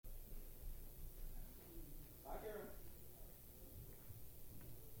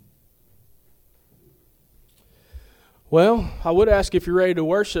Well, I would ask if you're ready to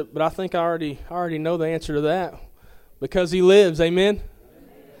worship, but I think I already know the answer to that. Because He lives, amen?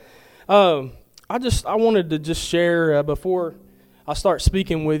 I wanted to just share before I start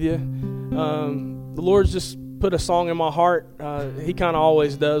speaking with you. The Lord's just put a song in my heart. He kind of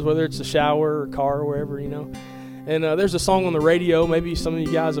always does, whether it's a shower or car or wherever, And there's a song on the radio. Maybe some of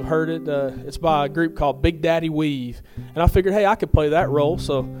you guys have heard it. It's by a group called Big Daddy Weave. And I figured, hey, I could play that role.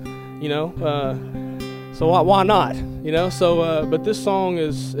 So, so why not? But this song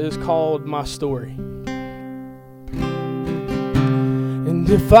is called My Story. And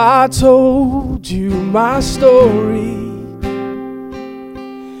if I told you my story,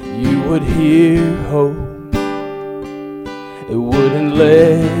 you would hear hope. It wouldn't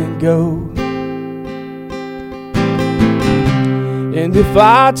let go. And if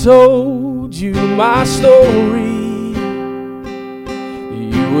I told you my story,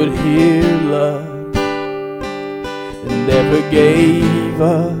 you would hear love and never gave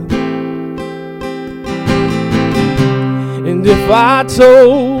up. And if I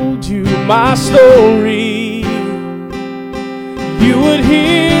told you my story, you would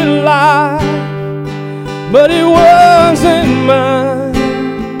hear life, but it wasn't mine.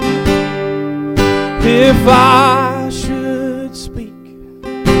 If I should speak,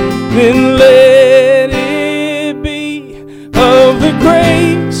 then let it be of the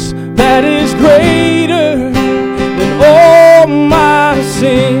grace that is greater than all my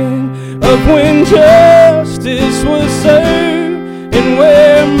sin, of when justice was served and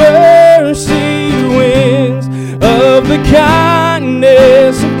where mercy wins, of the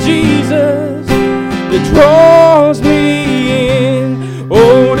kindness of Jesus that draws me in.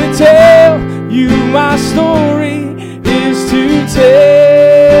 Oh, to tell you my story is to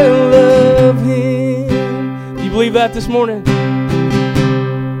tell of Him. Do you believe that this morning?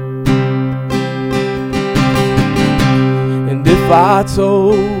 And if I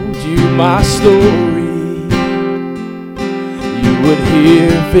told you my story, you would hear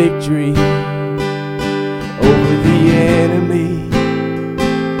victory over the enemy.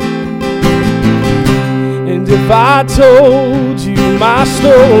 And if I told you my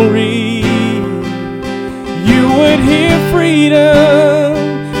story, you would hear freedom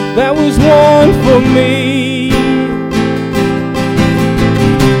that was won for me.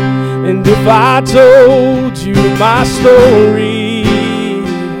 And if I told you my story,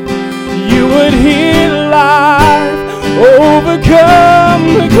 you would hear life overcome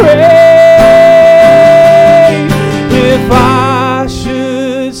the grave. If I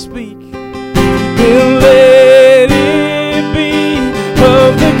should speak, then let it be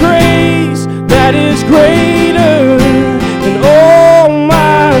of the grace that is greater than all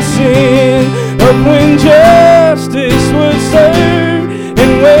my sin, of when justice was served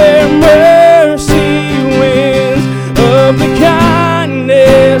and where mercy wins, of the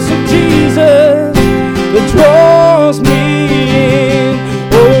kindness of Jesus that draws me in.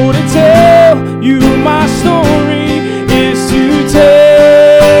 Oh, to tell you my story is to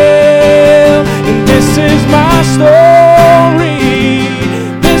tell. And this is my story,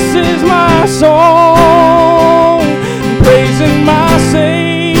 this is my song, praising my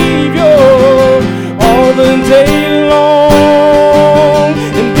Savior all the day long.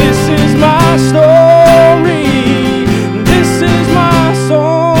 And this is my story, this is my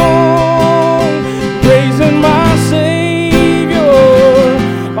song, praising my Savior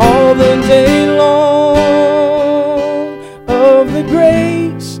all the day long, of the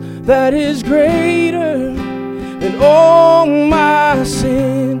grace that is greater than all my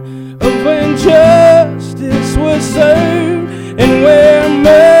sin, of when justice was served and where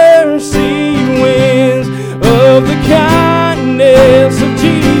mercy wins, of the kindness of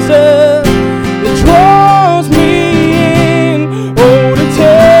Jesus that draws me in. Oh, to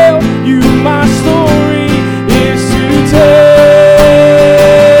tell you my story is to tell,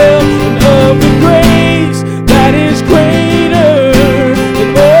 and of the grace that is greater than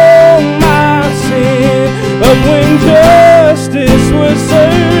all my sin, of when justice was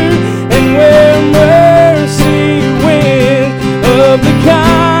served and where mercy wins, of the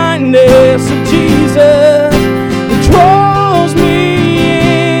kindness of Jesus that draws me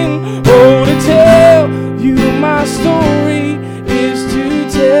in. Oh, to tell you my story is to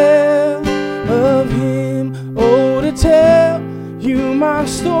tell of Him. Oh, to tell you my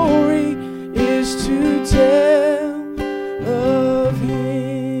story is to tell of Him.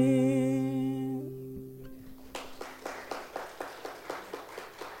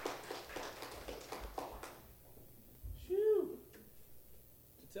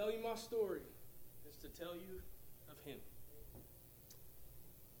 To tell you my story is to tell you of Him.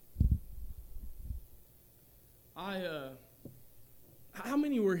 How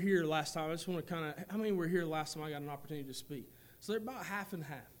many were here last time? I just want to how many were here last time I got an opportunity to speak? So they're about half and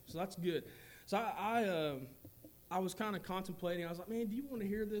half. So that's good. So I was kind of contemplating. I was like, man, do you want to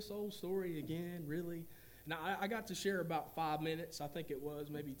hear this old story again, really? And I got to share about 5 minutes. I think it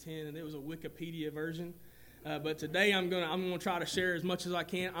was maybe 10, and it was a Wikipedia version. But today I'm gonna try to share as much as I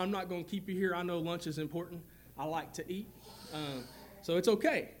can. I'm not gonna keep you here. I know lunch is important. I like to eat, so it's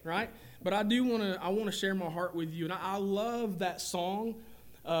okay, right? But I want to share my heart with you, and I love that song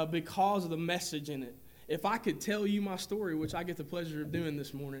because of the message in it. If I could tell you my story, which I get the pleasure of doing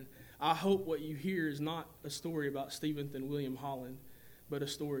this morning, I hope what you hear is not a story about Stephen and William Holland, but a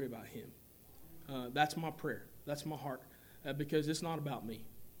story about him. That's my prayer. That's my heart, because it's not about me.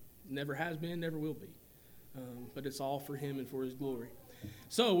 Never has been, never will be. But it's all for him and for his glory.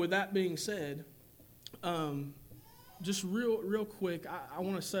 So with that being said, just real quick, I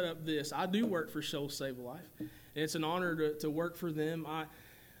want to set up this. I do work for Shoals Save a Life. And it's an honor to work for them. I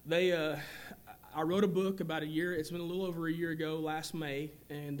wrote a book about a year. It's been a little over a year ago, last May,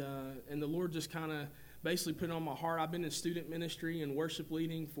 and the Lord just kind of basically put it on my heart. I've been in student ministry and worship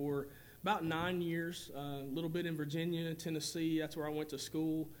leading for about 9 years, a little bit in Virginia, Tennessee. That's where I went to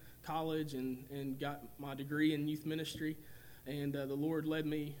school, college, and got my degree in youth ministry. And the Lord led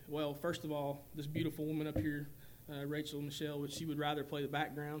me, well, first of all, this beautiful woman up here, Rachel Michelle, which she would rather play the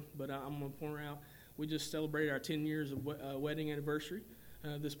background, but I'm going to point her out. We just celebrated our 10 years of wedding anniversary.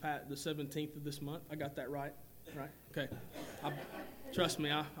 The 17th of this month. I got that right? Okay. Trust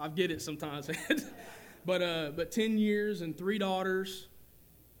me, I get it sometimes. But 10 years and 3 daughters.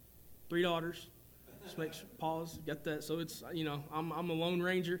 3 daughters. Just make sure, pause. Got that? So it's, I'm a lone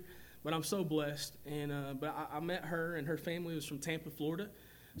ranger, but I'm so blessed. And but I met her, and her family was from Tampa, Florida.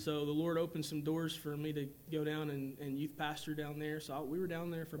 So the Lord opened some doors for me to go down and youth pastor down there. So we were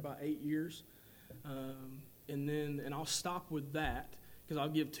down there for about 8 years. And I'll stop with that, because I'll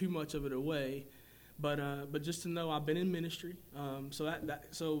give too much of it away, but just to know I've been in ministry, so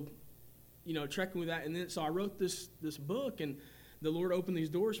trekking with that, and then so I wrote this book, and the Lord opened these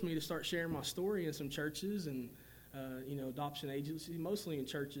doors for me to start sharing my story in some churches and adoption agencies, mostly in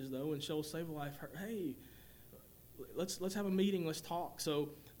churches though. And Shoals Save a Life, hey, let's have a meeting, let's talk. So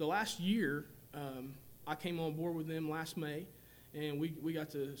the last year, I came on board with them last May, and we got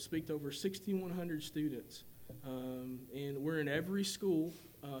to speak to over 6,100 students. And we're in every school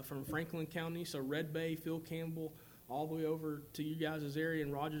from Franklin County, so Red Bay, Phil Campbell, all the way over to you guys' area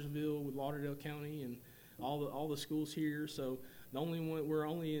in Rogersville with Lauderdale County, and all the schools here. So the only one, we're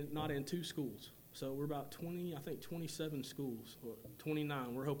only not in 2 schools. So we're about 27 schools, or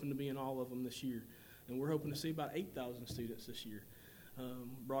 29. We're hoping to be in all of them this year, and we're hoping to see about 8,000 students this year.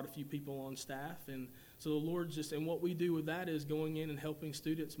 Brought a few people on staff, and so the Lord and what we do with that is going in and helping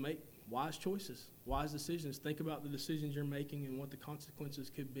students make wise choices, wise decisions. Think about the decisions you're making and what the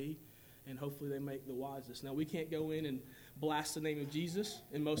consequences could be, and hopefully they make the wisest. Now, we can't go in and blast the name of Jesus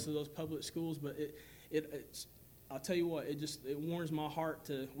in most of those public schools, but it's I'll tell you what, it warms my heart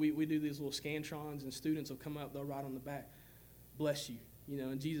to, we do these little scantrons, and students will come up, they'll write on the back, bless you,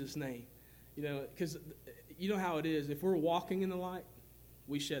 in Jesus' name. Because you know how it is. If we're walking in the light,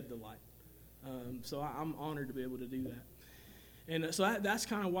 we shed the light. So I'm honored to be able to do that. And so that's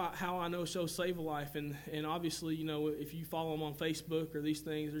kind of how I know Shoals Save a Life. And obviously, if you follow them on Facebook or these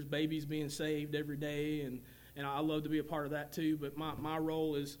things, there's babies being saved every day. And I love to be a part of that too. But my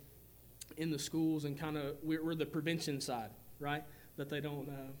role is in the schools, and kind of we're the prevention side, right? That they don't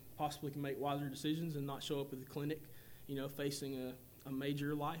possibly can make wiser decisions and not show up at the clinic, facing a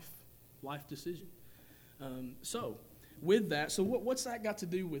major life decision. So with that, so what's that got to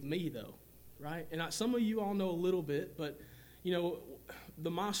do with me though, right? And some of you all know a little bit, but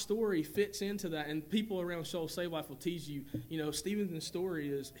my story fits into that, and people around Shoals Save a Life will tease you. Stephen's story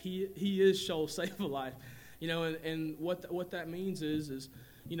is he is Shoals Save a Life, and what that means is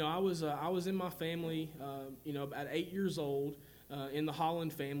I was in my family, at 8 years old, in the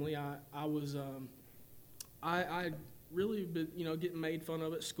Holland family. I was I really been getting made fun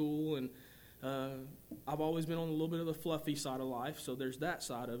of at school, and I've always been on a little bit of the fluffy side of life, so there's that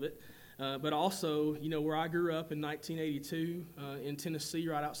side of it. But also, where I grew up in 1982 in Tennessee,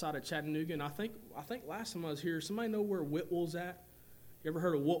 right outside of Chattanooga. And I think last time I was here, somebody know where Whitwell's at? You ever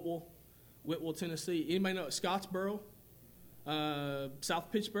heard of Whitwell? Whitwell, Tennessee. Anybody know Scottsboro?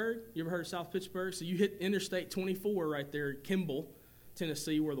 South Pittsburgh? You ever heard of South Pittsburgh? So you hit Interstate 24 right there, Kimball,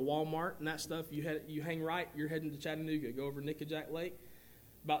 Tennessee, where the Walmart and that stuff. You hang right, you're heading to Chattanooga. Go over Nickajack Lake.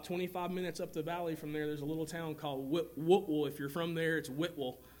 About 25 minutes up the valley from there, there's a little town called Whitwell. If you're from there, it's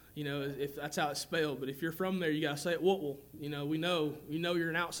Whitwell. If that's how it's spelled. But if you're from there, you got to say it Whitwell. We know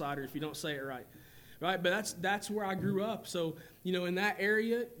you're an outsider if you don't say it right. right? But that's where I grew up. So, in that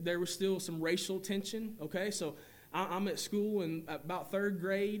area, there was still some racial tension, okay? So I'm at school in about third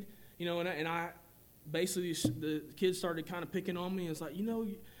grade, and I basically, the kids started kind of picking on me. It's like,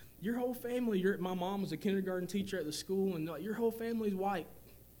 your whole family, my mom was a kindergarten teacher at the school, and your whole family's white,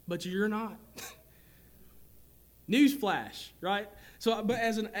 but you're not. Newsflash, right? So, but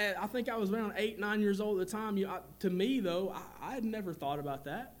I think I was around 8, 9 years old at the time. To me, though, I had never thought about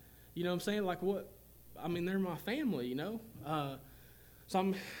that. You know what I'm saying? Like, they're my family,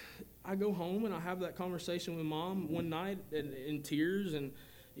 So I go home and I have that conversation with Mom one night in tears, and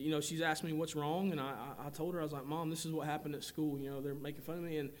she's asked me what's wrong, and I told her, I was like, Mom, this is what happened at school. They're making fun of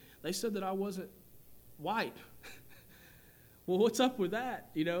me, and they said that I wasn't white. Well, what's up with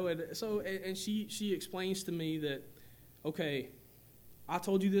that? And so she explains to me that, okay, I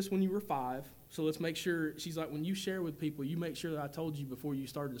told you this when you were 5, so let's make sure. She's like, when you share with people, you make sure that I told you before you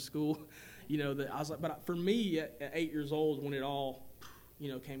started school. That I was like, but for me at 8 years old, when it all,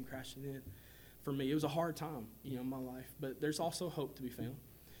 came crashing in, for me it was a hard time, in my life. But there's also hope to be found.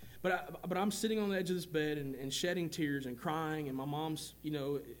 But I'm sitting on the edge of this bed and shedding tears and crying, and my mom's,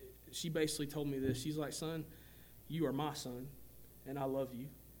 she basically told me this. She's like, son, you are my son, and I love you.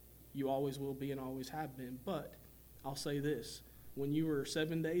 You always will be and always have been. But I'll say this. When you were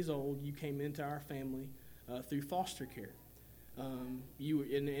 7 days old, you came into our family through foster care.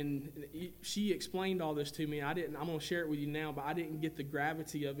 She explained all this to me. I'm going to share it with you now, but I didn't get the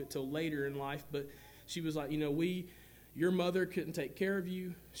gravity of it till later in life. But she was like, your mother couldn't take care of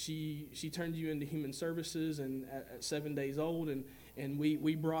you. She turned you into human services, and at 7 days old, and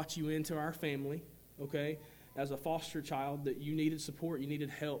we brought you into our family, okay, as a foster child, that you needed support, you needed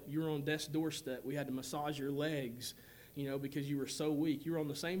help. You were on death's doorstep. We had to massage your legs, because you were so weak. You were on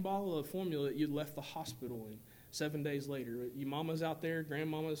the same bottle of formula that you'd left the hospital in 7 days later. Your mama's out there,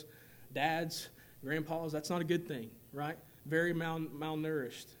 grandmamas, dads, grandpas, that's not a good thing, right? Very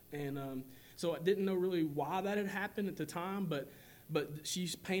malnourished. And so I didn't know really why that had happened at the time, but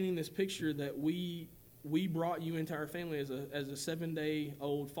she's painting this picture that we brought you into our family as a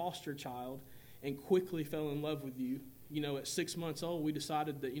 7-day-old foster child and quickly fell in love with you. At 6 months old, we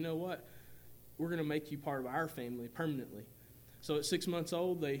decided that, what? We're going to make you part of our family permanently. So at 6 months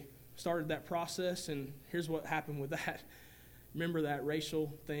old, they started that process, and here's what happened with that. Remember that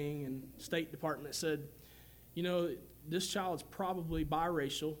racial thing, and State Department said, this child's probably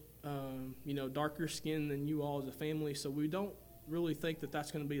biracial, darker skin than you all as a family, so we don't really think that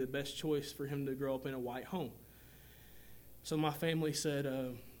that's going to be the best choice for him to grow up in a white home. So my family said,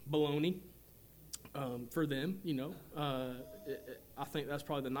 baloney, for them, I think that's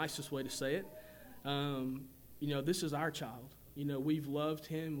probably the nicest way to say it. This is our child. We've loved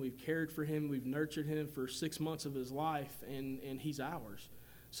him, we've cared for him, we've nurtured him for 6 months of his life, and he's ours.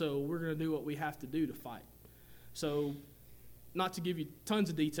 So we're going to do what we have to do to fight. So, not to give you tons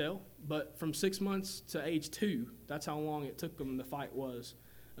of detail, but from 6 months to age 2, that's how long it took them, the fight was.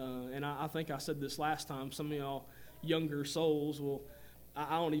 And I think I said this last time. Some of y'all younger souls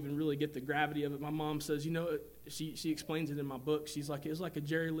I don't even really get the gravity of it. My mom says, she explains it in my book. She's like, it was like a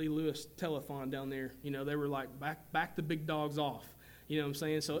Jerry Lee Lewis telethon down there. They were like, back the big dogs off. You know what I'm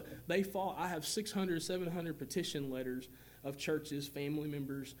saying? So they fought. I have 600, 700 petition letters of churches, family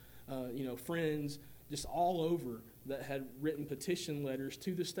members, friends, just all over that had written petition letters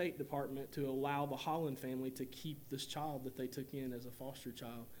to the State Department to allow the Holland family to keep this child that they took in as a foster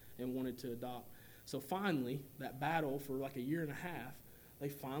child and wanted to adopt. So finally, that battle for like a year and a half, they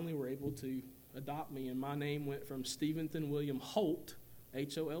finally were able to adopt me, and my name went from Steventon William Holt,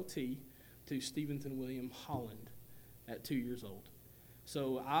 H-O-L-T, to Steventon William Holland at 2 years old.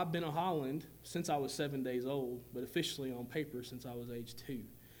 So I've been a Holland since I was 7 days old, but officially on paper since I was age 2.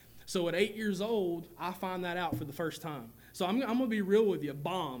 So at 8 years old, I find that out for the first time. So I'm going to be real with you.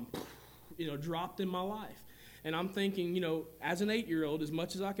 Bomb, dropped in my life. And I'm thinking, as an 8-year-old, as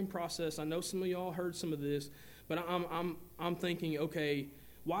much as I can process, I know some of y'all heard some of this, but I'm thinking, okay,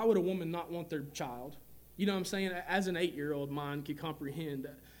 why would a woman not want their child? You know what I'm saying? As an 8-year-old mind could comprehend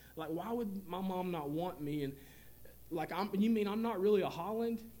that. Like, why would my mom not want me? And like, you mean I'm not really a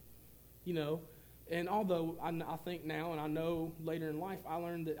Holland? And although I think now, and I know later in life, I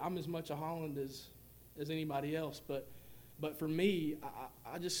learned that I'm as much a Holland as anybody else. But for me,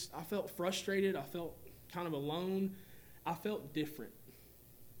 I felt frustrated. I felt kind of alone. I felt different.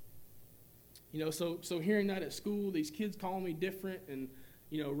 So hearing that at school, these kids calling me different and,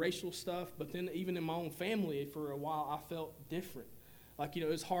 racial stuff. But then even in my own family for a while, I felt different. Like,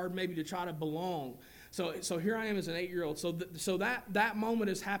 it's hard maybe to try to belong. So here I am as an 8-year-old. So that moment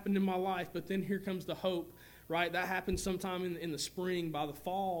has happened in my life, but then here comes the hope, right? That happened sometime in the spring. By the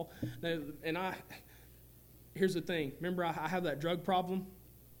fall, and here's the thing. Remember, I have that drug problem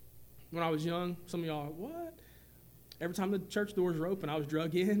when I was young. Some of y'all are, what? Every time the church doors were open, I was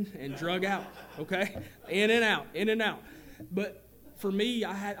drug in and drug out, okay? In and out, in and out. But for me,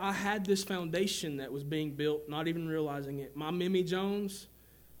 I had this foundation that was being built, not even realizing it. My Mimi Jones,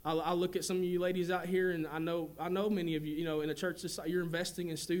 I look at some of you ladies out here, and I know many of you, you know, in a church, you're investing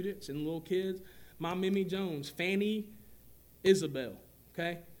in students and little kids. My Mimi Jones, Fanny Isabel,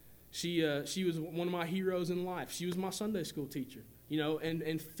 okay? She was one of my heroes in life. She was my Sunday school teacher, you know,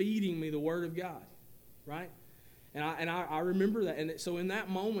 and feeding me the Word of God, right? And I remember that. And so in that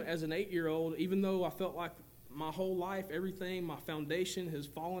moment as an 8-year-old, even though I felt like my whole life, everything, my foundation has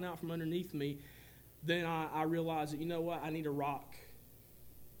fallen out from underneath me, then I realized that, you know what, I need a rock.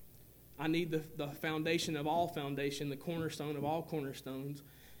 I need the foundation of all foundation, the cornerstone of all cornerstones,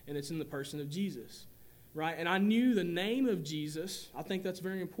 and it's in the person of Jesus, right? And I knew the name of Jesus. I think that's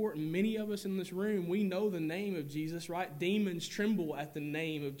very important. Many of us in this room, we know the name of Jesus, right? Demons tremble at the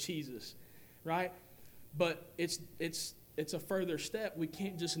name of Jesus, right? But it's a further step. We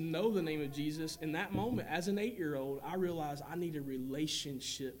can't just know the name of Jesus. In that moment, as an 8-year-old, I realized I need a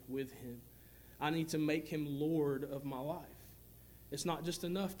relationship with him. I need to make him Lord of my life. It's not just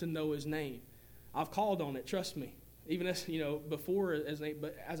enough to know his name. I've called on it, trust me. Even as, you know, before as an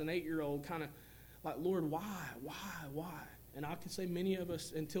 8-year-old, kind of like, Lord, why? And I can say many of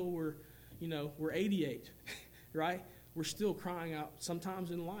us, until we're 88, right? We're still crying out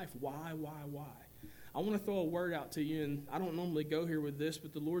sometimes in life, why? I want to throw a word out to you, and I don't normally go here with this,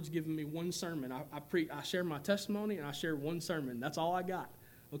 but the Lord's given me one sermon. I share my testimony, and I share one sermon. That's all I got,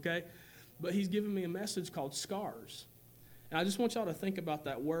 okay? But he's given me a message called scars. And I just want y'all to think about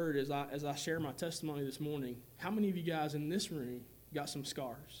that word as I share my testimony this morning. How many of you guys in this room got some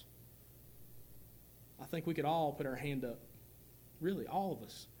scars? I think we could all put our hand up. Really, all of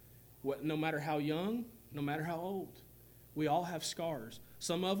us. No matter how young, no matter how old. We all have scars.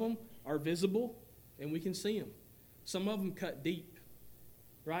 Some of them are visible, and we can see them. Some of them cut deep,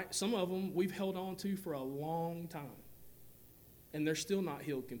 right? Some of them we've held on to for a long time, and they're still not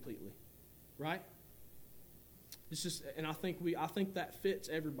healed completely, right? It's just, and I think that fits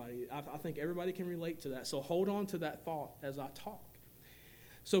everybody. I think everybody can relate to that. So hold on to that thought as I talk.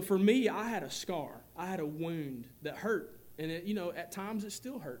 So for me, I had a scar. I had a wound that hurt, and at times it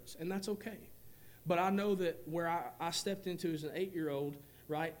still hurts, and that's okay. But I know that where I stepped into as an 8-year-old,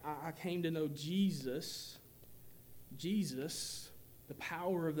 right, I came to know Jesus, the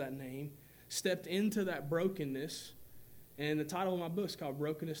power of that name, stepped into that brokenness, and the title of my book is called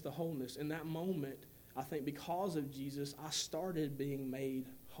Brokenness to Wholeness. In that moment, I think because of Jesus, I started being made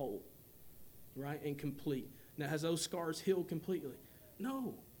whole, right, and complete. Now, has those scars healed completely?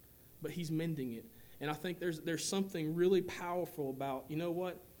 No, but he's mending it. And I think there's something really powerful about, you know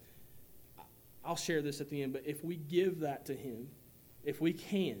what, I'll share this at the end, but if we give that to him, if we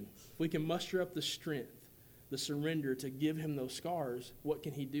can muster up the strength, the surrender to give him those scars, what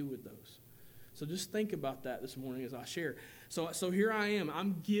can he do with those? So just think about that this morning as I share. So here I am.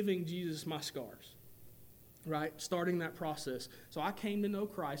 I'm giving Jesus my scars, right? Starting that process. So I came to know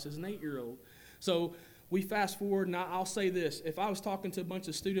Christ as an 8-year-old. So we fast forward, and I'll say this. If I was talking to a bunch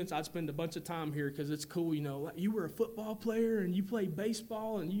of students, I'd spend a bunch of time here because it's cool. You were a football player, and you played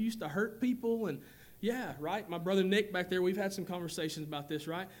baseball, and you used to hurt people, and yeah, right? My brother Nick back there, we've had some conversations about this,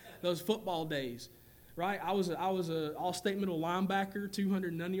 right? Those football days, right? I was a all-state middle linebacker,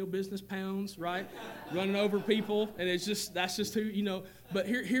 200 none of your business pounds, right? Running over people, and that's just who. But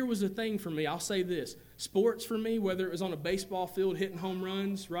here was the thing for me. I'll say this. Sports for me, whether it was on a baseball field hitting home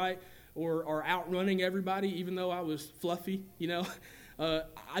runs, right, or outrunning everybody, even though I was fluffy,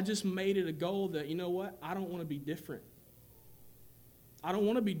 I just made it a goal that, you know what, I don't want to be different. I don't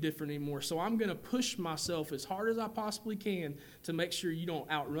want to be different anymore, so I'm going to push myself as hard as I possibly can to make sure you don't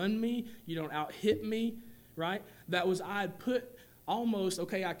outrun me, you don't out-hit me, right? I had put almost,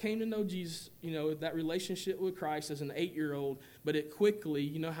 I came to know Jesus, that relationship with Christ as an 8-year-old, but it quickly,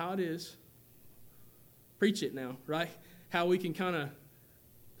 you know how it is, preach it now, right? How we can kind of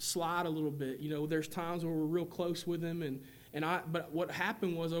slide a little bit. There's times where we're real close with him, but what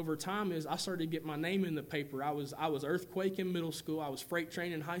happened was over time is I started to get my name in the paper. I was Earthquake in middle school. I was Freight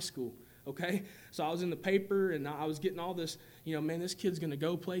Train in high school, okay? So I was in the paper, and I was getting all this, man, this kid's going to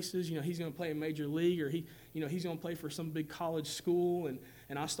go places. He's going to play in Major League, or he's going to play for some big college school.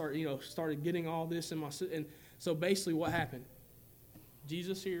 And I started getting all this in my, and so basically what happened?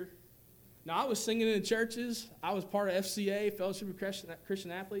 Jesus here. Now, I was singing in the churches. I was part of FCA, Fellowship of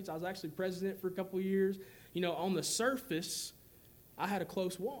Christian Athletes. I was actually president for a couple of years. On the surface, I had a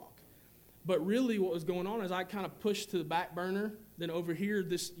close walk. But really what was going on is I kind of pushed to the back burner then over here,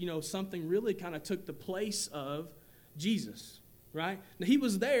 this, something really kind of took the place of Jesus, right? Now, he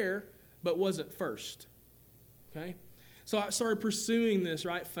was there, but wasn't first, okay? So I started pursuing this,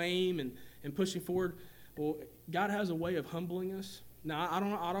 right, fame and pushing forward. Well, God has a way of humbling us. Now, I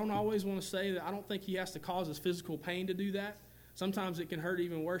don't always want to say that I don't think he has to cause us physical pain to do that. Sometimes it can hurt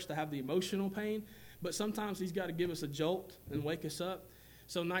even worse to have the emotional pain, but sometimes he's got to give us a jolt and wake us up.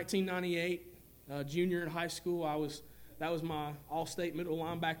 So 1998, junior in high school, that was my all-state middle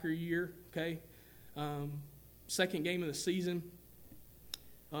linebacker year, okay? Second game of the season.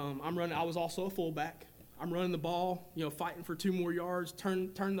 I was also a fullback. I'm running the ball, fighting for 2 more yards,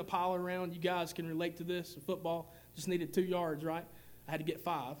 turn the pile around. You guys can relate to this in football. Just needed 2 yards, right? I had to get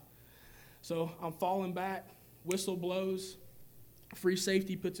 5. So I'm falling back, whistle blows, free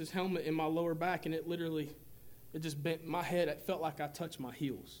safety puts his helmet in my lower back, and it just bent my head. It felt like I touched my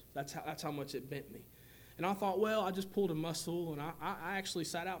heels. That's how much it bent me. And I thought, well, I just pulled a muscle, and I actually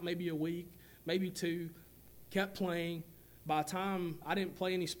sat out maybe a week, maybe 2, kept playing. By the time I didn't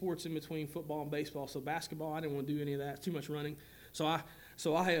play any sports in between football and baseball, so basketball, I didn't want to do any of that. Too much running. So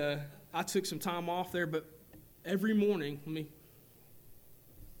I took some time off there, but every morning,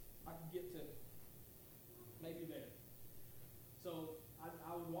 I could get to maybe there. So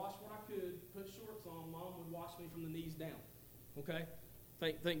I would wash what I could, put shorts on. Mom would wash me from the knees down. Okay?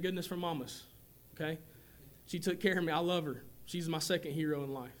 Thank goodness for mamas. Okay? She took care of me. I love her. She's my second hero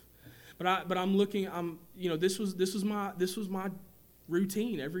in life. But I'm looking. This was my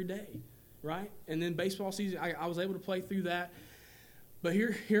routine every day, right? And then baseball season, I was able to play through that. But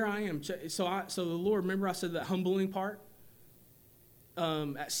here I am. So the Lord, remember I said that humbling part.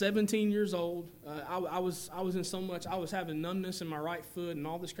 At 17 years old, I was in so much. I was having numbness in my right foot and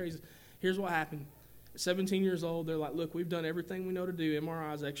all this crazy. Here's what happened. At 17 years old, they're like, look, we've done everything we know to do,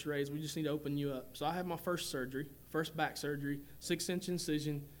 MRIs, X-rays. We just need to open you up. So I had my first back surgery, 6-inch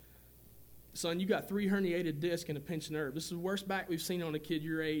incision. Son, you got 3 herniated discs and a pinched nerve. This is the worst back we've seen on a kid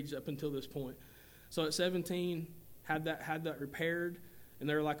your age up until this point. So at 17, had that repaired, and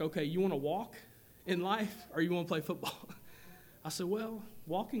they were like, okay, you want to walk in life or you want to play football? I said, well,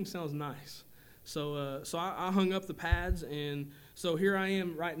 walking sounds nice. So I hung up the pads, and so here I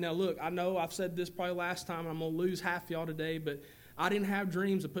am right now. Look, I know I've said this probably last time. I'm going to lose half y'all today, but I didn't have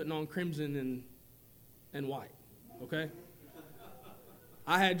dreams of putting on crimson and white, okay?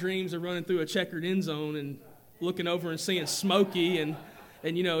 I had dreams of running through a checkered end zone and looking over and seeing Smokey and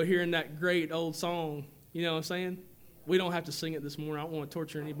hearing that great old song. You know what I'm saying? We don't have to sing it this morning. I don't want to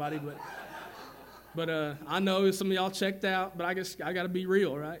torture anybody, but I know some of y'all checked out, but I guess I got to be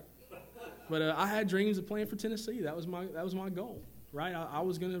real, right? But I had dreams of playing for Tennessee. That was my goal, right? I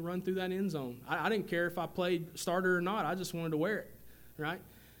was going to run through that end zone. I didn't care if I played starter or not. I just wanted to wear it, right?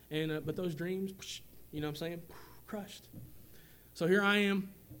 And but those dreams, you know what I'm saying, crushed. So here I am.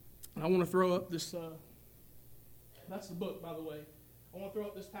 I want to throw up this, that's the book, by the way. I want to throw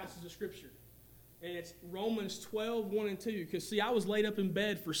up this passage of Scripture. And it's Romans 12, 1 and 2. Because, see, I was laid up in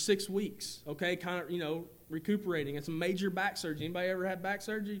bed for 6 weeks, okay, kind of, recuperating. It's a major back surgery. Anybody ever had back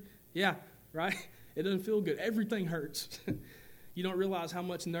surgery? Yeah, right? It doesn't feel good. Everything hurts. You don't realize how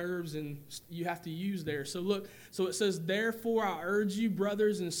much nerves and you have to use there. So look, so it says, therefore I urge you,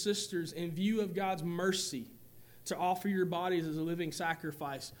 brothers and sisters, in view of God's mercy, to offer your bodies as a living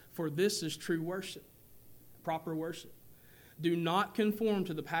sacrifice, for this is true worship, proper worship. Do not conform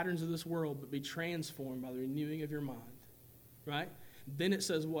to the patterns of this world, but be transformed by the renewing of your mind, right? Then it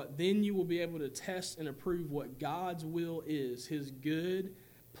says what? Then you will be able to test and approve what God's will is, his good,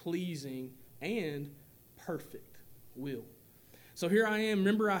 pleasing, and perfect will. So here I am.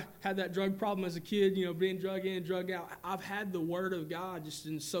 Remember I had that drug problem as a kid, being drug in, drug out. I've had the Word of God just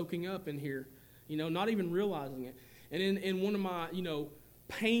in soaking up in here. Not even realizing it. And in one of my,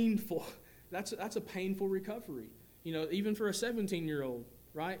 painful, that's a painful recovery. Even for a 17-year-old,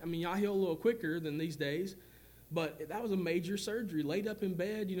 right? I mean, I heal a little quicker than these days, but that was a major surgery. Laid up in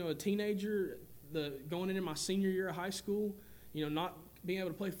bed, a teenager, going into my senior year of high school, not being able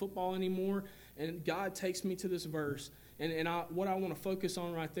to play football anymore. And God takes me to this verse. And what I want to focus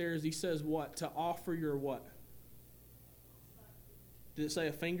on right there is he says what? To offer your what? Did it say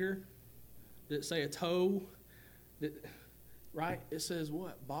a finger? Did it say a toe? Right? It says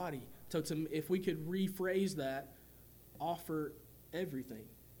what? Body. So if we could rephrase that, offer everything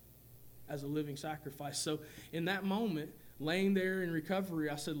as a living sacrifice. So in that moment, laying there in recovery,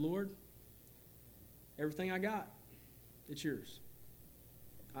 I said, Lord, everything I got, it's yours.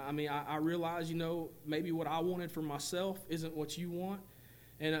 I mean, I realize, maybe what I wanted for myself isn't what you want.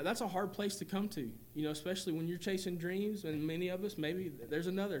 And that's a hard place to come to, especially when you're chasing dreams. And many of us, maybe there's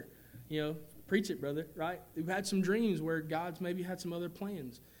another, Preach it, brother, right? We've had some dreams where God's maybe had some other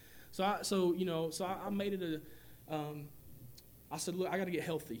plans. So I made it I said, look, I got to get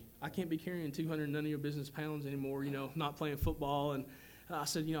healthy. I can't be carrying 200 none of your business pounds anymore, not playing football. And I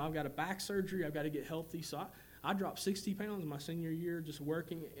said, I've got a back surgery. I've got to get healthy. So I dropped 60 pounds my senior year just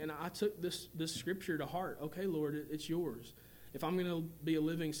working. And I took this scripture to heart. Okay, Lord, it's yours. If I'm going to be a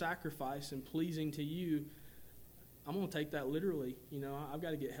living sacrifice and pleasing to you, I'm going to take that literally. I've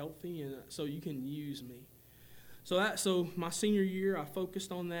got to get healthy and so you can use me. So my senior year, I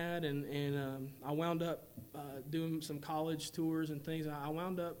focused on that, and I wound up doing some college tours and things. I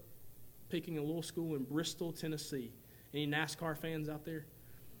wound up picking a little school in Bristol, Tennessee. Any NASCAR fans out there?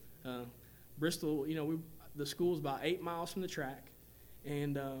 Bristol, the school's about 8 miles from the track,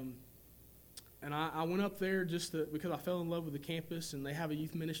 and I went up there just because I fell in love with the campus, and they have a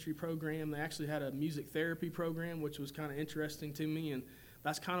youth ministry program. They actually had a music therapy program, which was kind of interesting to me, and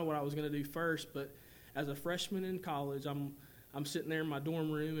that's kind of what I was going to do first, but as a freshman in college, I'm sitting there in my dorm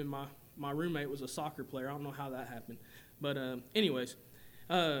room, and my roommate was a soccer player. I don't know how that happened. But anyways,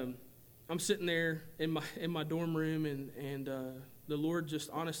 I'm sitting there in my dorm room, and the Lord just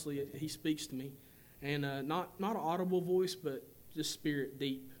honestly, He speaks to me. And not an audible voice, but just spirit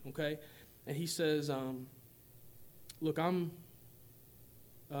deep, okay? And He says, look, I'm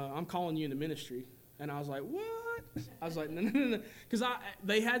calling you into ministry. And I was like, what? I was like, no. Because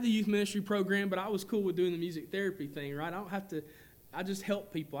they had the youth ministry program, but I was cool with doing the music therapy thing, right? I just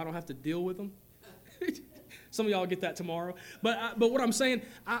help people. I don't have to deal with them. Some of y'all get that tomorrow. But what I'm saying,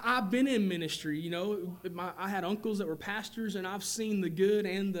 I've been in ministry, I had uncles that were pastors, and I've seen the good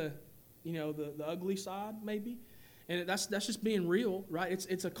and the ugly side, maybe. And that's just being real, right?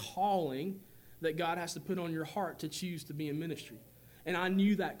 It's a calling that God has to put on your heart to choose to be in ministry. And I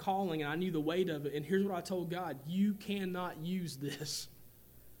knew that calling, and I knew the weight of it. And here's what I told God: you cannot use this.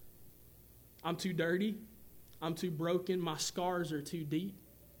 I'm too dirty. I'm too broken. My scars are too deep.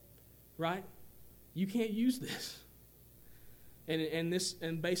 Right? You can't use this.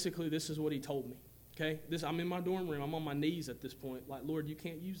 And basically this is what He told me. Okay? I'm in my dorm room. I'm on my knees at this point. Like, Lord, you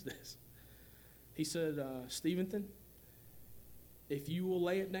can't use this. He said, Stevenson, if you will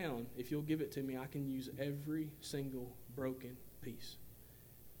lay it down, if you'll give it to me, I can use every single broken piece.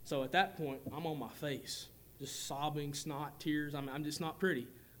 So at that point, I'm on my face, just sobbing, snot, tears. I'm just not pretty,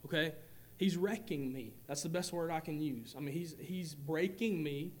 okay? He's wrecking me. That's the best word I can use. He's breaking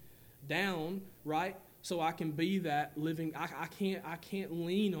me down, right? So I can be that living. I can't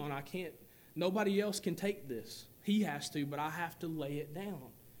lean on. Nobody else can take this. He has to, but I have to lay it down.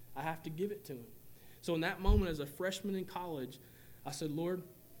 I have to give it to Him. So in that moment, as a freshman in college, I said, Lord,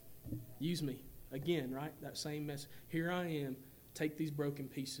 use me. Again, right? That same message. Here I am. Take these broken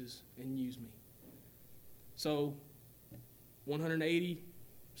pieces and use me. So 180,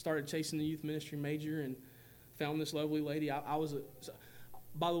 started chasing the youth ministry major and found this lovely lady.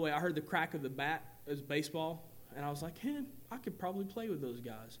 By the way, I heard the crack of the bat as baseball, and I was like, I could probably play with those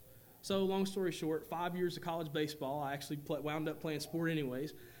guys. So long story short, 5 years of college baseball. I actually wound up playing sport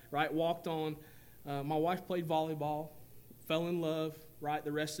anyways, right? Walked on. My wife played volleyball, fell in love, right?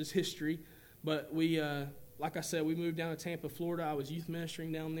 The rest is history. But we, like I said, we moved down to Tampa, Florida. I was youth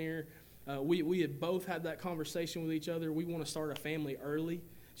ministering down there. We had both had that conversation with each other. We want to start a family early.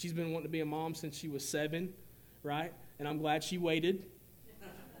 She's been wanting to be a mom since she was 7, right? And I'm glad she waited,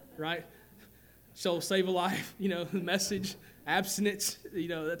 right? She'll save a life, the message, abstinence,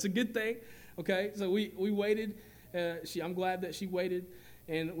 that's a good thing, okay? So we waited. I'm glad that she waited.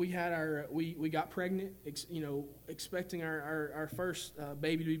 And we had we got pregnant, expecting our first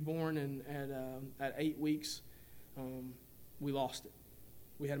baby to be born, and at 8 weeks, we lost it.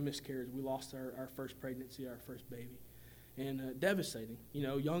 We had a miscarriage. We lost our first pregnancy, our first baby, and devastating.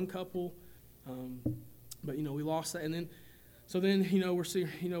 Young couple, but we lost that. And then, we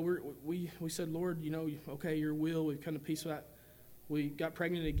said, Lord, okay, Your will. We kind of pieced that. We got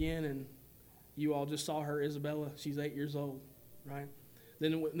pregnant again, and you all just saw her, Isabella. She's 8 years old, right?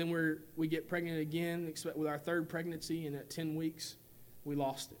 Then we get pregnant again, with our third pregnancy, and at 10 weeks, we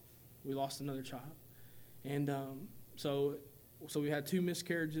lost it. We lost another child. And so we had 2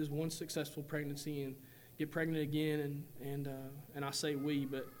 miscarriages, 1 successful pregnancy, and get pregnant again. And I say we,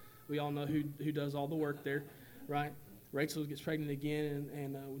 but we all know who does all the work there, right? Rachel gets pregnant again,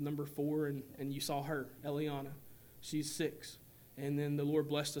 and number 4, and you saw her, Eliana. She's 6. And then the Lord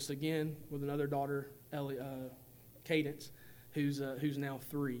blessed us again with another daughter, Cadence, who's now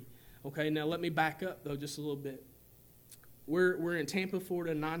 3. Okay, now let me back up though just a little bit. We're in Tampa,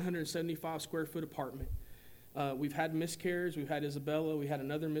 Florida, 975 square foot apartment. We've had miscarriage. We've had Isabella. We had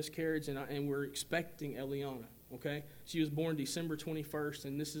another miscarriage, and we're expecting Eliana. okay? She was born December 21st,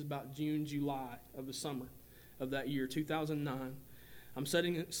 and this is about June, July of the summer of that year, 2009. I'm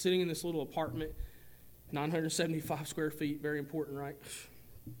sitting in this little apartment, 975 square feet, very important, right?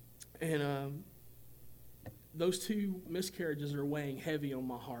 And those 2 miscarriages are weighing heavy on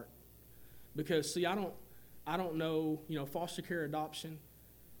my heart. Because, see, I don't know, foster care, adoption.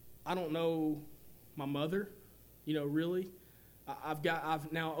 I don't know my mother, really.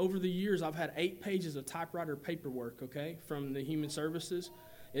 I've now, over the years, I've had 8 pages of typewriter paperwork, okay, from the Human Services.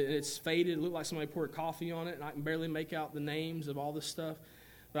 It's faded. It looked like somebody poured coffee on it, and I can barely make out the names of all this stuff.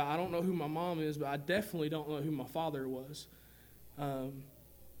 But I don't know who my mom is, but I definitely don't know who my father was,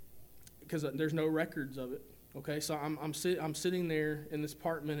 because there's no records of it. Okay, so I'm sitting there in this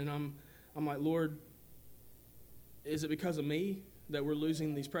apartment, and I'm like, Lord, is it because of me that we're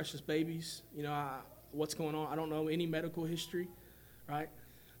losing these precious babies? What's going on? I don't know any medical history, right?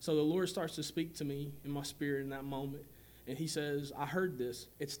 So the Lord starts to speak to me in my spirit in that moment. And he says, I heard this.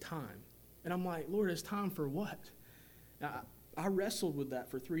 It's time. And I'm like, Lord, it's time for what? Now, I wrestled with that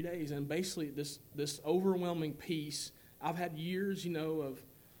for 3 days. And basically this overwhelming peace, I've had years,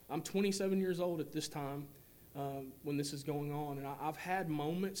 I'm 27 years old at this time when this is going on. And I've had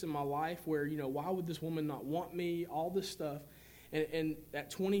moments in my life where, why would this woman not want me? All this stuff. And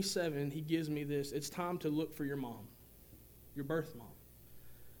at 27, he gives me this. It's time to look for your mom, your birth mom.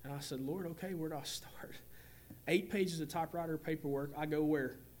 And I said, Lord, okay, where do I start? 8 pages of typewriter paperwork. I go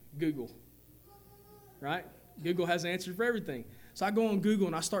where? Google. Right? Google has answers for everything. So I go on Google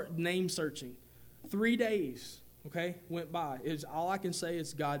and I start name searching. 3 days, okay, went by. All I can say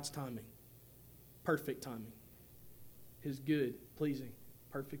is God's timing. Perfect timing. His good, pleasing,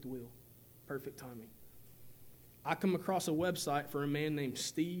 perfect will. Perfect timing. I come across a website for a man named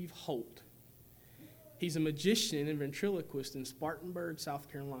Steve Holt. He's a magician and ventriloquist in Spartanburg,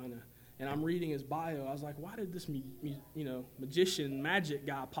 South Carolina. And I'm reading his bio. I was like, why did this magician, magic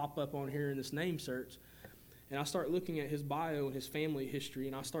guy pop up on here in this name search? And I start looking at his bio and his family history,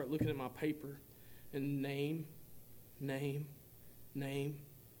 and I start looking at my paper, and name,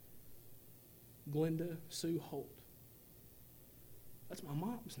 Glenda Sue Holt. That's my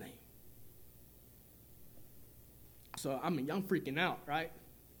mom's name. So, I'm freaking out, right?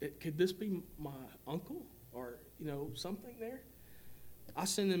 Could this be my uncle or, something there? I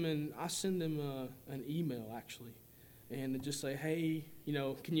send him an email, actually, and to just say, hey,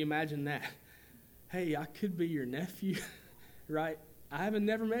 can you imagine that? Hey, I could be your nephew, right? I haven't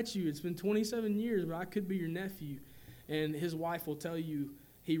never met you. It's been 27 years, but I could be your nephew. And his wife will tell you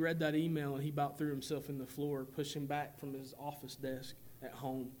he read that email and he about threw himself in the floor, pushing back from his office desk at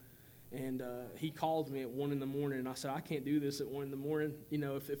home. And he called me at 1 in the morning, and I said, I can't do this at 1 in the morning,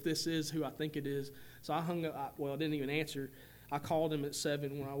 if this is who I think it is. So I hung up. I didn't even answer. I called him at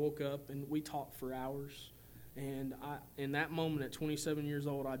 7 when I woke up, and we talked for hours. And in that moment, at 27 years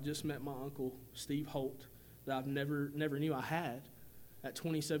old, I just met my uncle, Steve Holt, that I've never knew I had at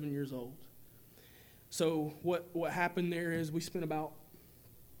 27 years old. So what happened there is we spent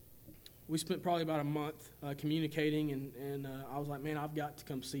probably about a month communicating, and I was like, man, I've got to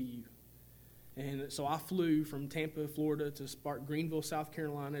come see you. And so I flew from Tampa, Florida to Greenville, South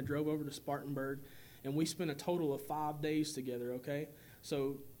Carolina, drove over to Spartanburg, and we spent a total of 5 days together, okay?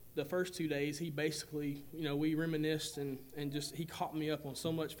 So the first 2 days, he basically, we reminisced and just, he caught me up on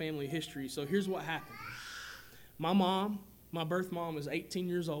so much family history. So here's what happened. My birth mom is 18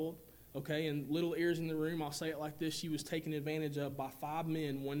 years old, okay? And little ears in the room, I'll say it like this. She was taken advantage of by 5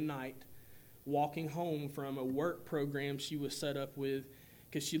 men one night walking home from a work program she was set up with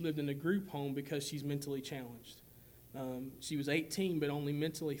because she lived in a group home because she's mentally challenged. She was 18, but only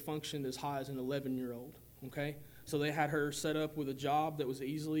mentally functioned as high as an 11-year-old, okay? So they had her set up with a job that was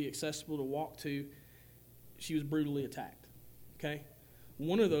easily accessible to walk to. She was brutally attacked, okay?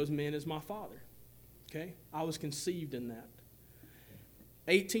 One of those men is my father, okay? I was conceived in that.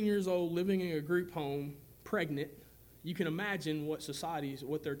 18 years old, living in a group home, pregnant. You can imagine what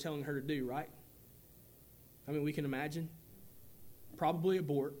what they're telling her to do, right? We can imagine. Probably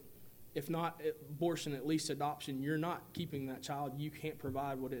abort. If not abortion, at least adoption. You're not keeping that child. You can't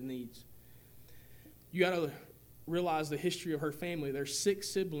provide what it needs. You got to realize the history of her family. There's 6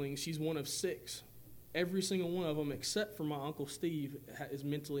 siblings. She's one of 6. Every single one of them, except for my Uncle Steve, is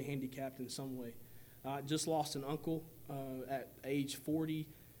mentally handicapped in some way. I just lost an uncle at age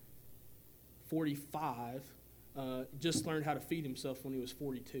 45. Just learned how to feed himself when he was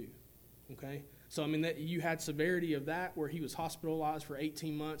 42. Okay? So, that you had severity of that where he was hospitalized for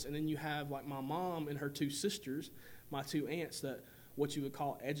 18 months, and then you have, like, my mom and her 2 sisters, my 2 aunts, that what you would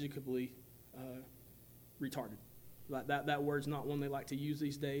call educably retarded. That word's not one they like to use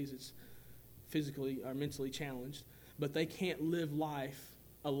these days. It's physically or mentally challenged, but they can't live life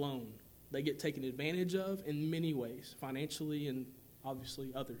alone. They get taken advantage of in many ways, financially and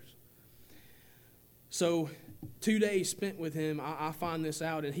obviously others. So 2 days spent with him, I find this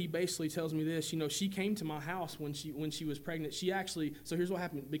out, and he basically tells me this. She came to my house when she was pregnant. She actually, so here's what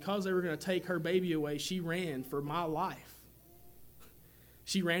happened. Because they were going to take her baby away, she ran for my life.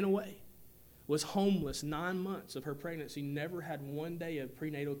 She ran away. Was homeless 9 months of her pregnancy, never had 1 day of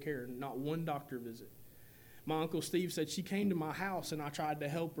prenatal care, not one doctor visit. My Uncle Steve said she came to my house and I tried to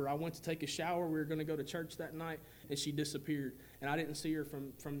help her. I went to take a shower. We were going to go to church that night, and she disappeared. And I didn't see her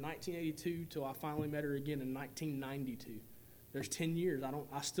from 1982 till I finally met her again in 1992. There's 10 years.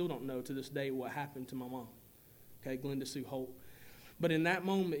 I still don't know to this day what happened to my mom. Okay, Glenda Sue Holt. But in that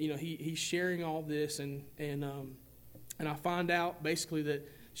moment, he's sharing all this, and I find out basically that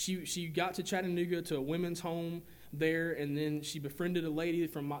she got to Chattanooga to a women's home there, and then she befriended a lady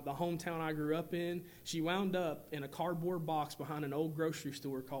from the hometown I grew up in. She wound up in a cardboard box behind an old grocery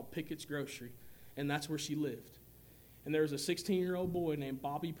store called Pickett's Grocery, and that's where she lived. And there was a 16-year-old boy named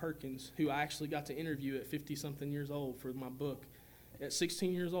Bobby Perkins who I actually got to interview at 50-something years old for my book. At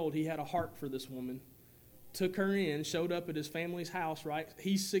 16 years old, he had a heart for this woman, took her in, showed up at his family's house, right?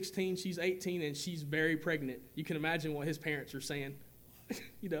 He's 16, she's 18, and she's very pregnant. You can imagine what his parents are saying,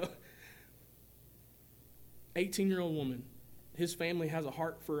 18-year-old woman, his family has a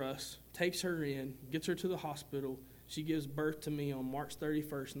heart for us, takes her in, gets her to the hospital. She gives birth to me on March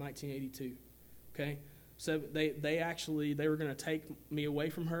 31st, 1982. Okay? So they were going to take me away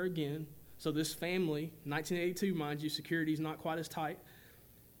from her again. So this family, 1982, mind you, security's not quite as tight,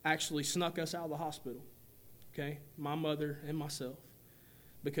 actually snuck us out of the hospital. Okay? My mother and myself,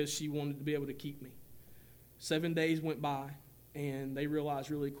 because she wanted to be able to keep me. 7 days went by. And they realized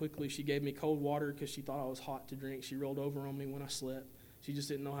really quickly. She gave me cold water because she thought I was hot to drink. She rolled over on me when I slept. She just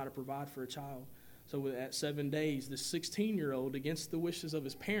didn't know how to provide for a child. So at 7 days, this 16-year-old, against the wishes of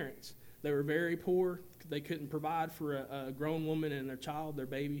his parents, they were very poor. They couldn't provide for a grown woman and their child, their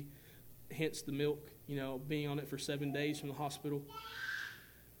baby, hence the milk, being on it for 7 days from the hospital.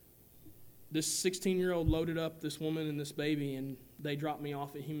 This 16-year-old loaded up this woman and this baby, and they dropped me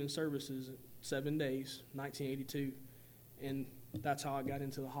off at Human Services at 7 days, 1982. And that's how I got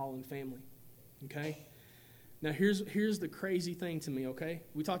into the Holland family, okay? Now, here's the crazy thing to me, okay?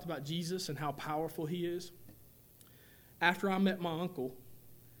 We talked about Jesus and how powerful he is. After I met my uncle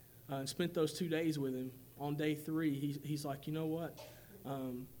and spent those 2 days with him, on day 3, he's like, you know what?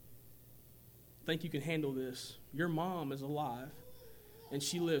 Think you can handle this. Your mom is alive, and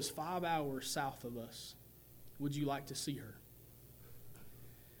she lives 5 hours south of us. Would you like to see her?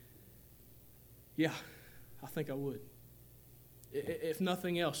 Yeah, I think I would. If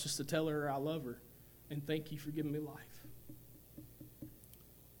nothing else, just to tell her I love her and thank you for giving me life.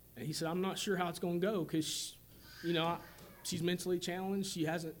 And he said, I'm not sure how it's going to go because, she's mentally challenged.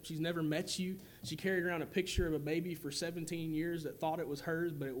 She's never met you. She carried around a picture of a baby for 17 years that thought it was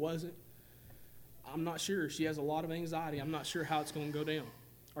hers, but it wasn't. I'm not sure. She has a lot of anxiety. I'm not sure how it's going to go down.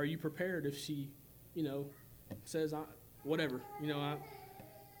 Are you prepared if she, says, whatever, I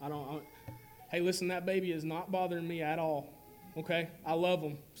don't. Hey, listen, that baby is not bothering me at all. Okay, I love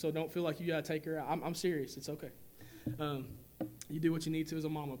them, so don't feel like you got to take her out. I'm serious. It's okay. You do what you need to as a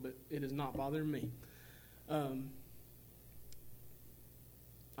mama, but it is not bothering me. I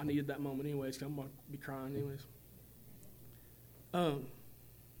needed that moment anyways, because I'm going to be crying anyways. I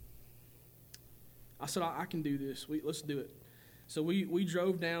said, I can do this. Let's do it. So we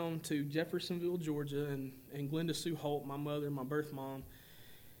drove down to Jeffersonville, Georgia, and Glenda Sue Holt, my mother, my birth mom,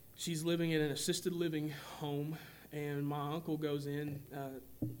 she's living in an assisted living home. And my uncle goes in,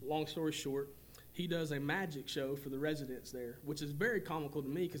 long story short, he does a magic show for the residents there, which is very comical to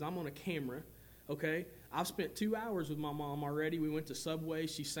me because I'm on a camera, okay? I've spent 2 hours with my mom already. We went to Subway.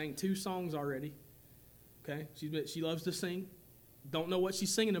 She sang 2 songs already, okay? She loves to sing. Don't know what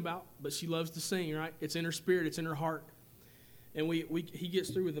she's singing about, but she loves to sing, right? It's in her spirit. It's in her heart. And he gets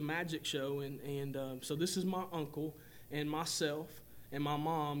through with the magic show, and so this is my uncle and myself. And my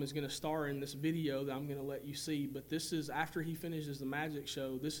mom is going to star in this video that I'm going to let you see. But this is, after he finishes the magic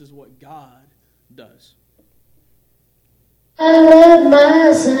show, this is what God does. I love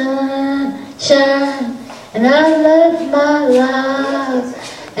my sunshine, and I love my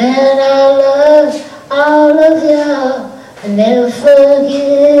life, and I love all of y'all, and they'll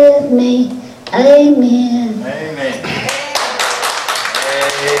forgive me. Amen. Amen.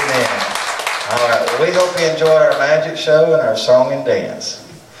 Amen. All right, well, we hope you enjoy our magic show and our song and dance.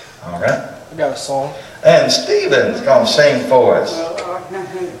 All right? I got a song. And Stephen's going to sing for us. I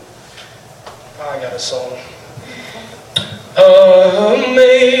got a song.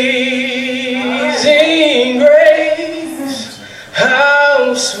 Amazing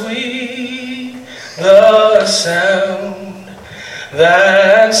sweet the sound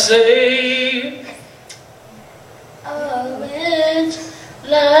that saved a wretch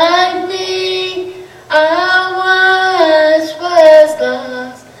like me. I once was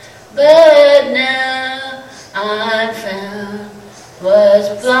lost, but now I'm found. Was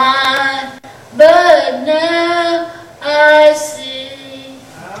blind, but now I see.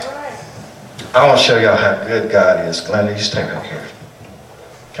 I want to show y'all how good God is. Glenda, you stay right here.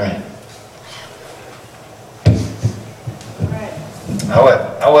 Come here.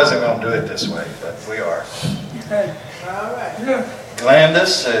 I wasn't going to do it this way, but we are. All right. Glenda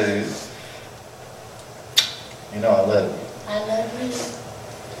Sue, you know I love you. I love you.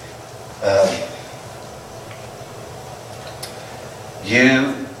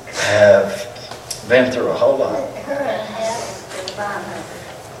 You have been through a whole lot.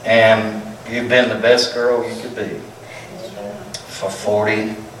 And you've been the best girl you could be for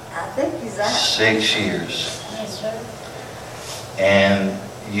 46 years. Yes, sir. And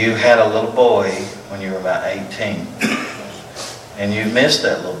you had a little boy when you were about 18. And you missed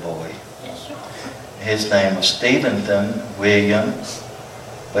that little boy. Yes, sir. His name was Stevenson William,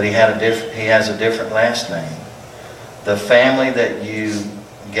 but he has a different last name. The family that you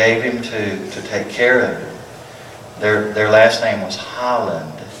gave him to take care of him, their last name was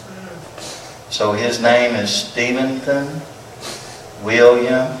Holland. So his name is Stevenson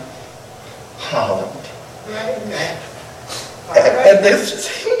William Holland. And this is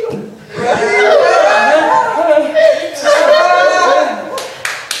him. I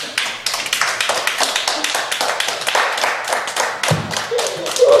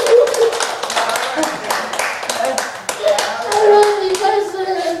love you, my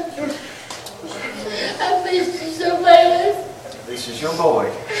son. I missed you so much. This is your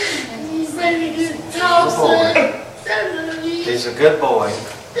boy. You said you could talk, son. I love you. He's a good boy.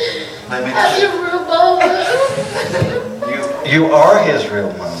 Let me I'm your real mama. you are his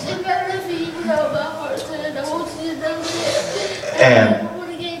real mama. If I love you, you know my heart, son. I want you to know that. And I would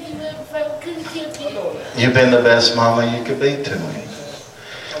have gave you if I couldn't keep you. you've been the best mama you could be to me.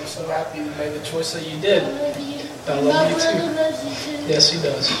 I'm so happy you made the choice that you did. I love you. I love My you brother too. loves you too. Yes, he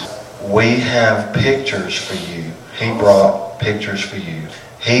does. We have pictures for you. He brought pictures for you.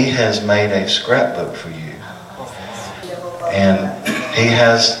 He has made a scrapbook for you. And he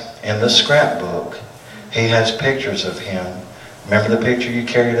has, in the scrapbook, he has pictures of him. Remember the picture you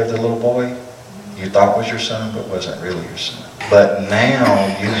carried of the little boy? You thought was your son, but wasn't really your son. But now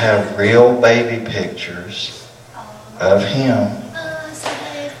you have real baby pictures of him.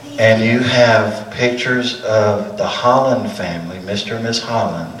 And you have pictures of the Holland family, Mr. and Miss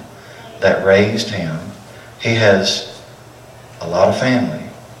Holland, that raised him. He has a lot of family.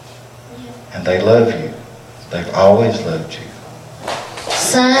 And they love you. They've always loved you.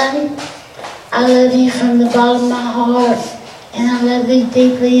 Son, I love you from the bottom of my heart, and I love you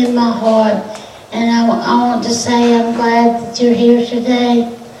deeply in my heart. And I want to say I'm glad that you're here today.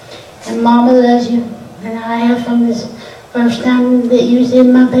 And Mama loves you, and I have from this first time that you was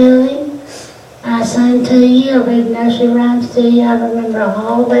in my belly. I sang to you, I read nursery rhymes to you, I remember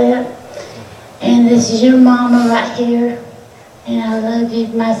all that. And this is your mama right here, and I love you,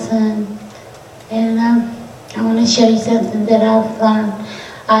 my son. And I want to show you something that I've learned.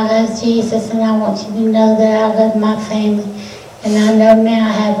 I love Jesus, and I want you to know that I love my family. And I know now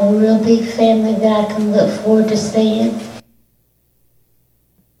I have a real big family that I can look forward to seeing.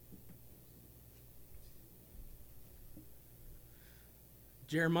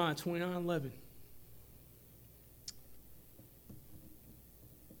 Jeremiah 29:11.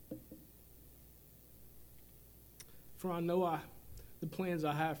 For I know the plans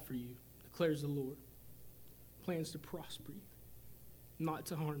I have for you, declares the Lord. Plans to prosper you, not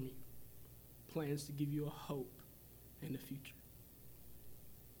to harm you. Plans to give you a hope and a future.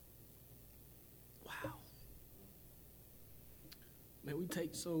 Wow. Man, we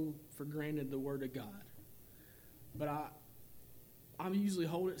take so for granted the Word of God. But I usually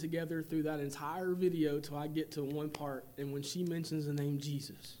hold it together through that entire video till I get to one part, and when she mentions the name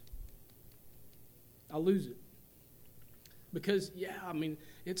Jesus, I lose it. Because, yeah, I mean,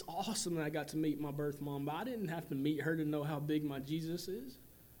 it's awesome that I got to meet my birth mom, but I didn't have to meet her to know how big my Jesus is,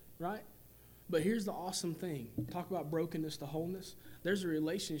 right? But here's the awesome thing. Talk about brokenness to wholeness. There's a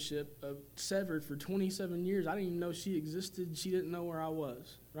relationship of severed for 27 years. I didn't even know she existed. She didn't know where I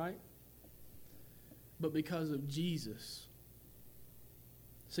was, right? But because of Jesus.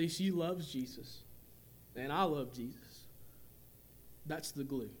 See, she loves Jesus, and I love Jesus. That's the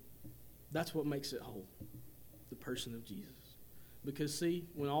glue. That's what makes it whole, the person of Jesus. Because, see,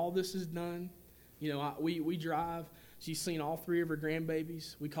 when all this is done, you know, we drive She's seen all 3 of her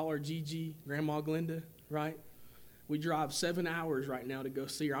grandbabies. We call her Gigi, Grandma Glenda, right? We drive 7 hours right now to go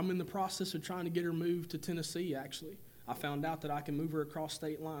see her. I'm in the process of trying to get her moved to Tennessee, actually. I found out that I can move her across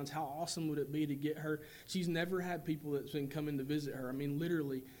state lines. How awesome would it be to get her? She's never had people that's been coming to visit her. I mean,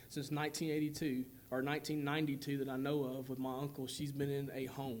 literally, since 1982 or 1992 that I know of with my uncle, she's been in a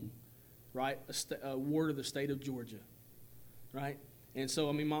home, right? A ward of the state of Georgia, right? And so,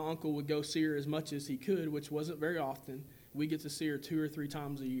 I mean, my uncle would go see her as much as he could, which wasn't very often. We get to see her 2 or 3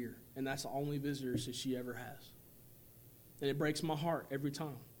 times a year, and that's the only visitors that she ever has. And it breaks my heart every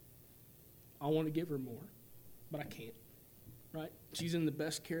time. I want to give her more, but I can't, right? She's in the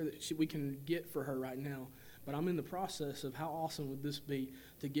best care that we can get for her right now, but I'm in the process of how awesome would this be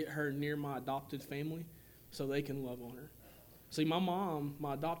to get her near my adopted family so they can love on her. See, my mom,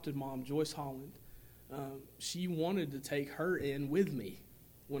 my adopted mom, Joyce Holland, she wanted to take her in with me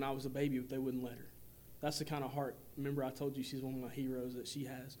when I was a baby, but they wouldn't let her. That's the kind of heart. Remember, I told you she's one of my heroes that she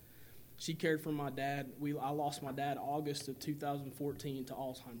has. She cared for my dad. I lost my dad August of 2014 to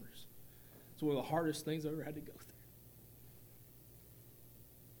Alzheimer's. It's one of the hardest things I ever had to go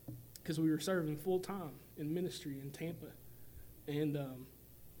through. Because we were serving full time in ministry in Tampa. And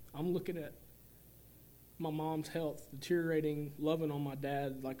I'm looking at my mom's health deteriorating, loving on my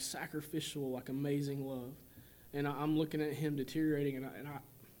dad, like sacrificial, like amazing love. And I'm looking at him deteriorating, and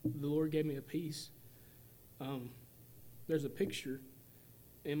the Lord gave me a peace. There's a picture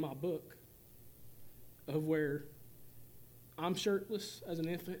in my book of where I'm shirtless as an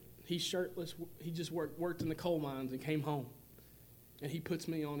infant. He's shirtless. He just worked in the coal mines and came home. And he puts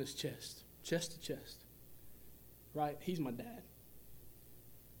me on his chest to chest. Right? He's my dad.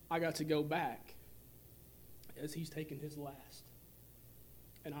 I got to go back as he's taking his last.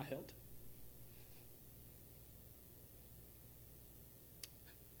 And I held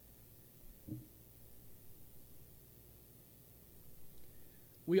it.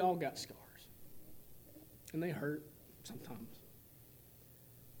 We all got scars. And they hurt sometimes.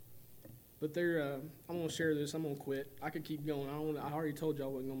 But I'm going to share this. I'm going to quit. I could keep going. I already told you I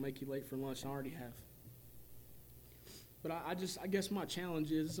wasn't going to make you late for lunch. I already have. But I guess my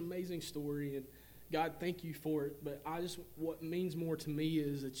challenge is, it's an amazing story, and God, thank you for it. But what means more to me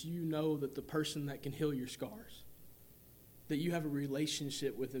is that you know that the person that can heal your scars, that you have a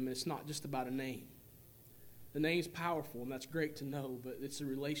relationship with him, and it's not just about a name. The name's powerful, and that's great to know, but it's a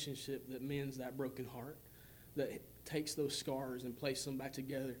relationship that mends that broken heart, that takes those scars and places them back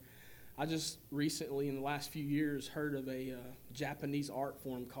together. I just recently, in the last few years, heard of a Japanese art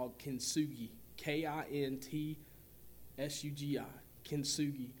form called kintsugi, Kintsugi,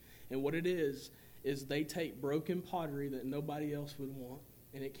 kintsugi. And what it is they take broken pottery that nobody else would want,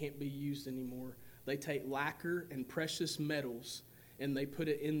 and it can't be used anymore. They take lacquer and precious metals, and they put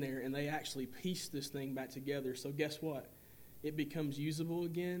it in there, and they actually piece this thing back together. So guess what? It becomes usable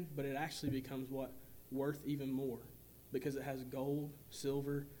again, but it actually becomes what? Worth even more, because it has gold,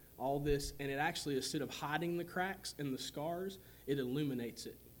 silver, all this, and it actually, instead of hiding the cracks and the scars, it illuminates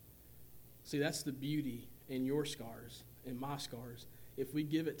it. See, that's the beauty in your scars and my scars. If we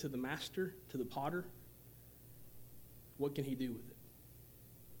give it to the master, to the potter, what can he do with it?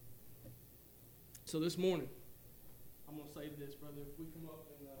 So this morning, I'm going to say this, brother. If we come up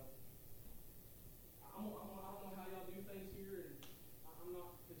and I don't know how y'all do things here, and I'm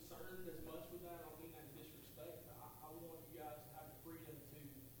not concerned as much with that. I don't mean that in disrespect. I want you guys to have the freedom to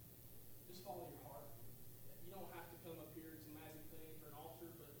just follow your heart. You don't have to come up here. It's a magic thing for an altar,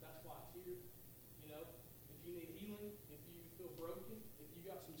 but that's why it's here. You know, if you need healing, if you feel broken, if you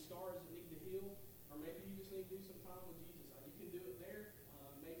got some scars that need to heal, or maybe you just need to do some time with Jesus, you can do it there.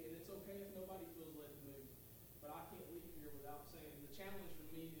 Maybe, and it's okay if nobody feels led to move. But I can't leave here without saying the challenge for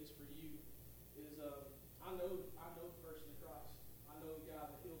me is for you is I know the person of Christ. I know the guy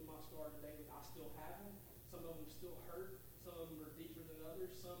that healed my scars daily. I still have them. Some of them still hurt. Some of them are deeper than others.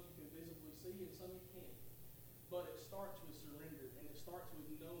 Some you can visibly see, and some you can't. But it starts with surrender, and it starts with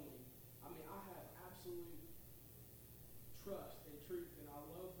knowing. I mean, I have absolute trust and truth, and I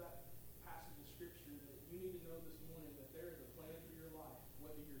love that passage of Scripture that you need to know this morning that there is a plan for your life.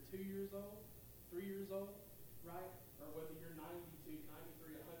 Whether you're 2 years old, 3 years old, right? Or whether you're 92,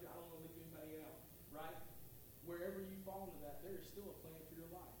 93, 100, I don't want to leave anybody out, right? Wherever you fall into that, there is still a plan for your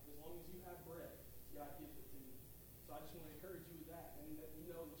life. As long as you have breath, God gives it to you. So I just want to encourage you with that, and that you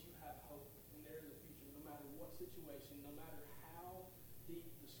know that you have hope, and there is a future, no matter what situation, no matter how deep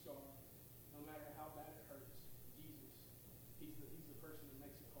the scar, no matter how bad it hurts. Jesus, He's the person that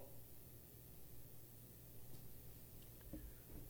makes